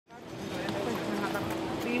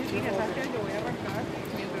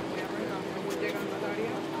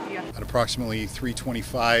At approximately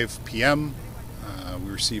 3:25 p.m.,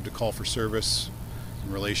 we received a call for service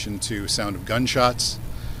in relation to sound of gunshots.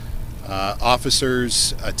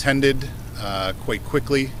 Officers attended quite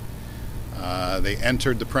quickly. They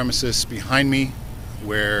entered the premises behind me,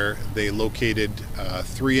 where they located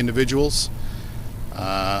 3 individuals.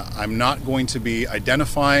 I'm not going to be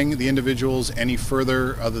identifying the individuals any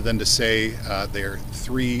further other than to say they're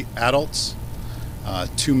 3 adults,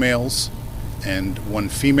 2 males and 1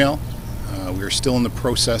 female. We are still in the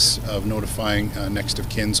process of notifying next of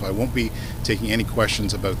kin, so I won't be taking any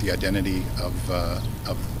questions about the identity of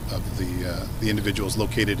the individuals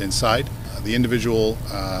located inside. The individual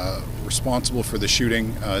responsible for the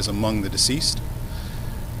shooting is among the deceased.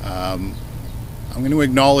 I'm going to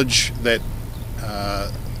acknowledge that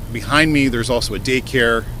behind me there's also a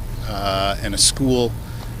daycare and a school.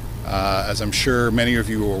 As I'm sure many of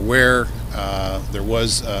you are aware, there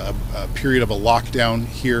was a period of a lockdown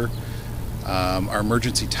here. Our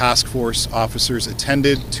emergency task force officers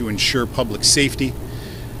attended to ensure public safety.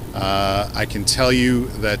 I can tell you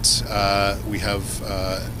that we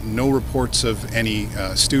have no reports of any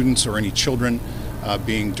students or any children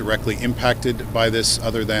being directly impacted by this,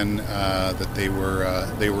 other than that they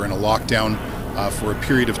were in a lockdown for a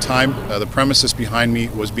period of time. The premises behind me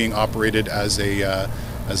was being operated as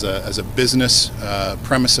a business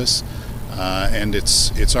premises, and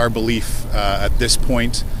it's our belief at this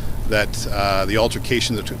point that the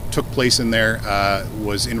altercation that took place in there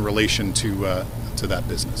was in relation to that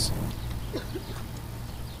business.